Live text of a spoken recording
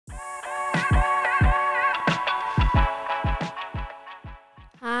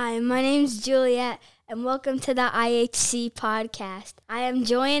my name's Juliet, and welcome to the IHC podcast. I am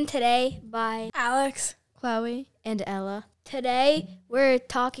joined today by Alex, Chloe, and Ella. Today, we're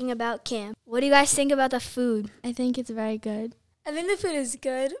talking about camp. What do you guys think about the food? I think it's very good. I think the food is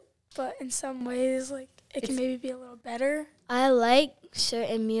good, but in some ways, it can maybe be a little better. I like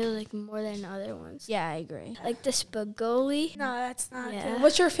certain meals more than other ones. Yeah, I agree. Like the spaghetti, No, that's not Yeah. good.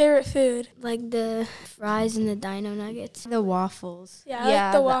 What's your favorite food? like the fries and the dino nuggets. The waffles. Yeah, I Yeah,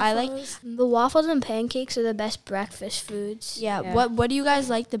 like the I waffles. like- The waffles and pancakes are the best breakfast foods. Yeah. Yeah. What do you guys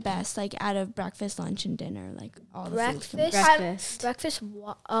like the best, out of breakfast, lunch, and dinner? All the foods from- Breakfast. Breakfast.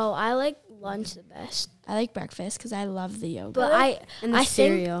 I like lunch the best. I like breakfast because I love the yogurt. But And the I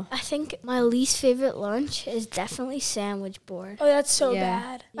cereal. think my least favorite lunch is definitely sandwich board. Oh, that's so Yeah.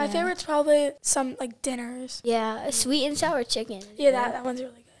 bad. My Yeah. favorite's probably some dinners. Yeah, a sweet and sour chicken. is Yeah, good. that one's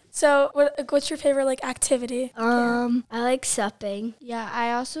really good. So, what's your favorite activity? I like supping. Yeah,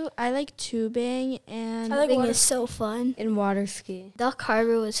 I like tubing and I like Supping water is so fun. And water ski. Duck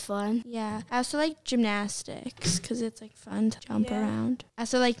Harbor was fun. yeah. I also like gymnastics because it's fun to jump Yeah. around. I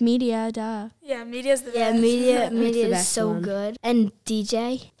also like media, duh. Yeah, media's the Yeah, best. media the is best so one. good. And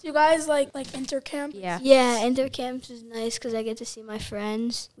DJ. Do you guys like intercamp? Yeah. Yeah, intercamps is nice because I get to see my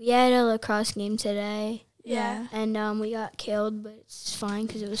friends. We had a lacrosse game today, Yeah. and we got killed, but it's fine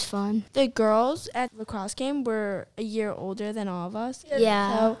because it was fun. The girls at lacrosse game were a year older than all of us.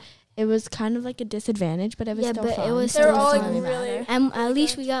 Yeah. So it was kind of a disadvantage, but it was Yeah, still but it fun. was They were still all fun. really. And at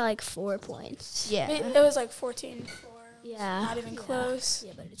least good. we got 4 points. Yeah. It was 14-4. Yeah. Not even close.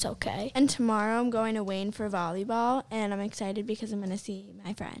 Yeah, but it's okay. And tomorrow I'm going to Wayne for volleyball, and I'm excited because I'm going to see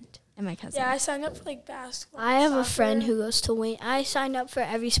my friend and my cousin. Yeah, I signed up for basketball. I have a soccer. friend who goes to Wayne. I signed up for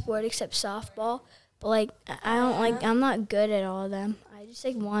every sport except softball, but I don't I'm not good at all of them. I just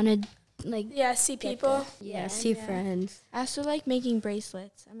wanted Yeah, see get people. Yeah, see yeah. friends. I also like making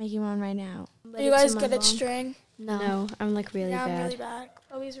bracelets. I'm making one right now. but Are you it's guys in my good at mom. string? No. I'm really Yeah, I'm bad. really bad.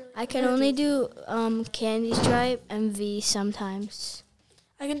 Chloe's really I good. can only do candy stripe and V sometimes.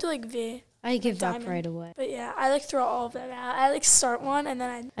 I can do V. I give diamond. up right away. But yeah, I throw all of them out. I start one and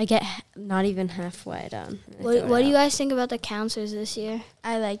then I get not even halfway done. What do you guys think about the counselors this year?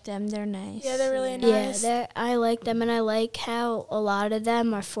 I like them. They're nice. yeah, they're really nice. Yeah, I like them, and I like how a lot of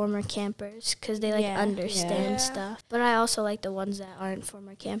them are former campers because they Yeah. understand Yeah. stuff. But I also like the ones that aren't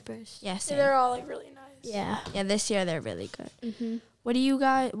former campers. Yeah, Yeah, same. they're all really nice. Yeah. Yeah, this year they're really good. hmm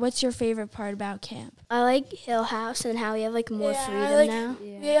What's your favorite part about camp? I like Hill House and how we have more Yeah, I freedom like- now.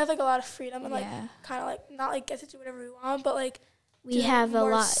 We have a lot of freedom and Yeah. kind of not get to do whatever we want, but We do have a more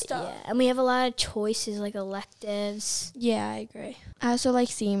lot, stuff. yeah, and we have a lot of choices like electives. Yeah, I agree. I also like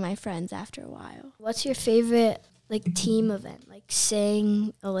seeing my friends after a while. What's your favorite team event?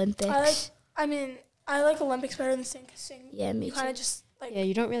 Sing, Olympics. I like Olympics better than sing. 'Cause sing, Yeah, me you too. kind of just Yeah,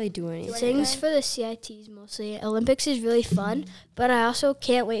 you don't really do anything. Sing's for the CITs mostly. Olympics is really fun, but I also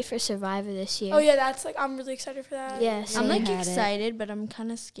can't wait for Survivor this year. Oh yeah, that's I'm really excited for that. Yeah, I'm same. had it. excited, but I'm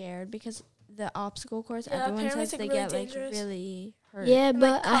kind of scared because the obstacle course, Yeah, everyone apparently says it's, they really get dangerous. really hurt. Yeah, And,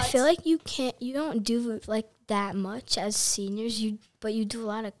 but I feel cuts. you don't do that much as seniors. But you do a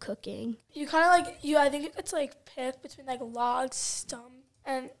lot of cooking. You kind of I think it's pick between logs, stump,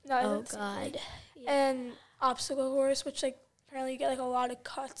 and no, Oh it's, God. and obstacle course, which apparently you get a lot of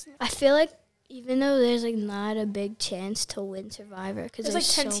cuts. I feel even though there's not a big chance to win Survivor because There's,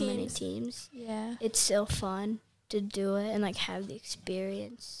 there's 10 so many teams. teams, Yeah. it's still fun to do it and have the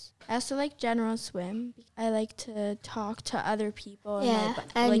experience. I also like general swim. I like to talk to other people. Yeah,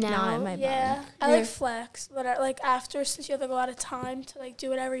 and and not now- in my Yeah, bunk. I like flex, but after since you have a lot of time to do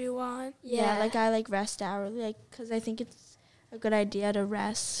whatever you want. Yeah, I like rest hourly, because I think it's a good idea to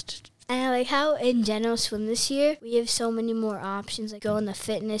rest. And I like how in general swim this year we have so many more options, go in the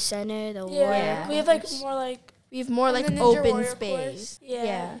fitness center, the Yeah, warrior we have course. more We have more and the Ninja open Warrior space. course.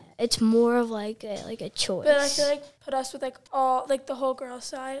 Yeah. It's more of a choice. But I feel put us with all the whole girl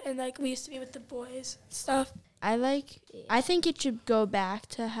side, and we used to be with the boys and stuff. I think it should go back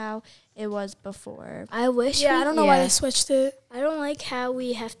to how it was before. I wish. Yeah, I don't know why yeah. they switched it. I don't like how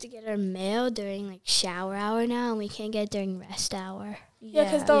we have to get our mail during shower hour now, and we can't get it during rest hour. Yeah,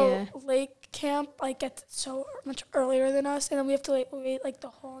 because Yeah. the lake camp gets so much earlier than us, and then we have to wait the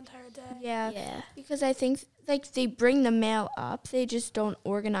whole entire day. Yeah. Because I think they bring the mail up, they just don't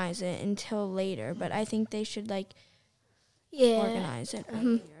organize it until later. But I think they should Yeah. organize it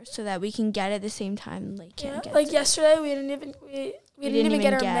earlier so that we can get it at the same time lake Yeah, camp gets it. yesterday we didn't even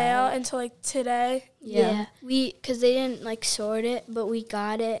get our mail until today. Yeah. Because they didn't sort it, but we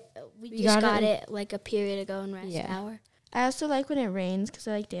got it. We just got it a period ago in rest Yeah. hour. I also like when it rains because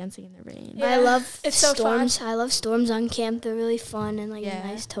I like dancing in the rain. Yeah. I love It's so fun. storms. I love storms on camp. They're really fun and like Yeah.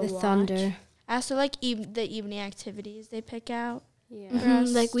 nice to The watch. thunder. I also like the evening activities they pick out. Yeah. Mhm,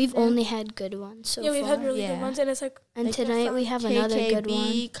 us, like we've yeah. only had good ones so Yeah, we've far. had really Yeah. good ones, and it's like and like, they're tonight we fun. have another good one.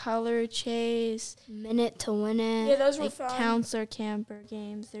 KKB, Color Chase, Minute to Win It. Yeah, those were like fun. counselor camper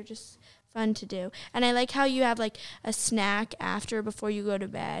games. They're just fun to do. And I like how you have like a snack after before you go to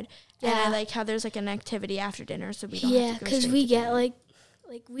bed. And I Yeah. like how there's like an activity after dinner so we don't Yeah, have to go because straight we to get bed. like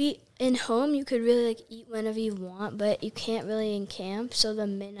we in home you could really like eat whenever you want, but you can't really in camp. So the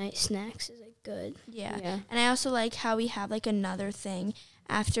midnight snacks is like good. Yeah. Yeah. And I also like how we have like another thing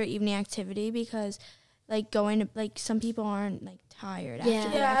after evening activity because like going to like some people aren't like tired Yeah. after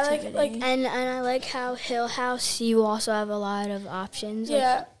their Yeah, I like- activity. And I like how Hill House you also have a lot of options. like-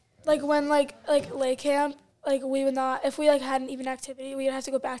 Yeah, like when like lake camp, like we would not if we like had an even activity, we would have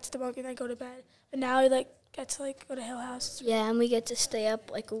to go back to the bunk and then go to bed. But now we like get to like go to Hill House. yeah, and we get to stay up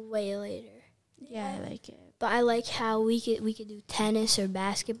like way later. Yeah, I like it. But I like how we could do tennis or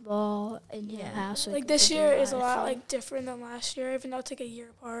basketball in Hill Yeah. House. Like we this could do year is a of lot fun. like different than last year, even though it's like a year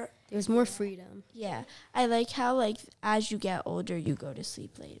apart. There's more freedom. Yeah. I like how like as you get older you go to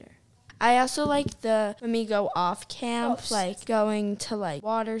sleep later. I also like when we go off camp, Oh, like going to like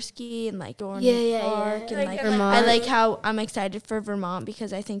water ski and like Dorney Yeah. Park and Like, like and, Vermont. I like how I'm excited for Vermont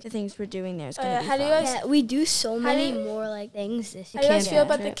because I think the things we're doing there is gonna be how do you fun. guys- Yeah, we do so How many do you- more like things this How year. do you guys feel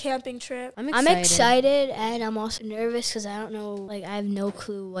about the trip. camping trip? I'm I'm excited. excited and I'm also nervous because I don't know, like I have no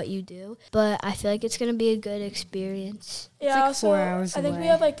clue what you do, but I feel like it's gonna be a good experience. Yeah, like also 4 hours I think we away.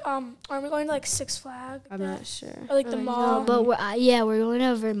 have like are we going to like Six Flags? I'm not sure. Or like the Oh, mall. No, but we're going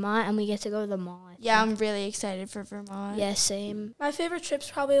to Vermont and we get to go to the mall. I Yeah, think. I'm really excited for Vermont. Yeah, same. My favorite trip's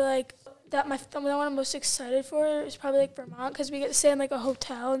probably like the one I'm most excited for is probably like Vermont because we get to stay in like a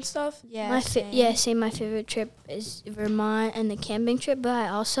hotel and stuff. Yeah. Same. My favorite trip is Vermont and the camping trip, but I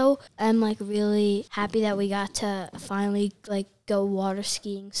also am like really happy that we got to finally like go water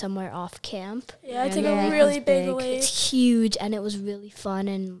skiing somewhere off camp. Yeah, it's Yeah, like the a lake really was big big. lake. It's huge and it was really fun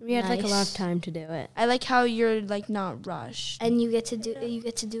and We had like a lot of nice. time to do it. I like how you're like not rushed. And you get to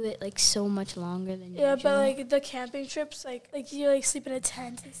do it like so much longer than Yeah, usual. but like the camping trips, like you like sleep in a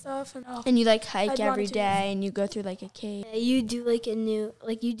tent and stuff, and And you like hike I'd want every to. day and you go through like a cave. Yeah, you do like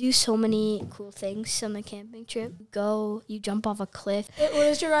you do so many cool things on the camping trip. You jump off a cliff, what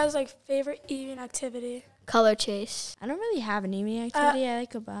is your guys' like favorite evening activity? color chase. I don't really have an evening activity. I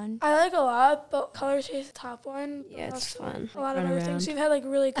like a bunch. I like a lot, but color chase is the top one. Yeah, it's Also, fun. A lot of Run other things. around. We've had like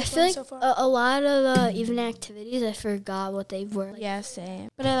really good I feel ones like so far. a lot of even activities I forgot what they were. Yeah, same.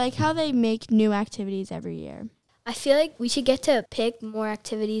 But I like how they make new activities every year. I feel like we should get to pick more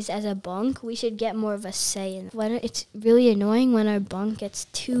activities as a bunk. We should get more of a say in it. It's really annoying when our bunk gets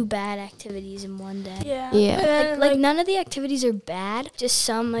 2 bad activities in one day. Yeah. Yeah. And then, Like none of the activities are bad, just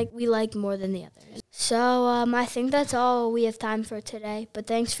some like we like more than the others. So I think that's all we have time for today. But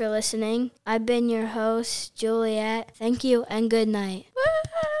thanks for listening. I've been your host, Juliet. Thank you and good night.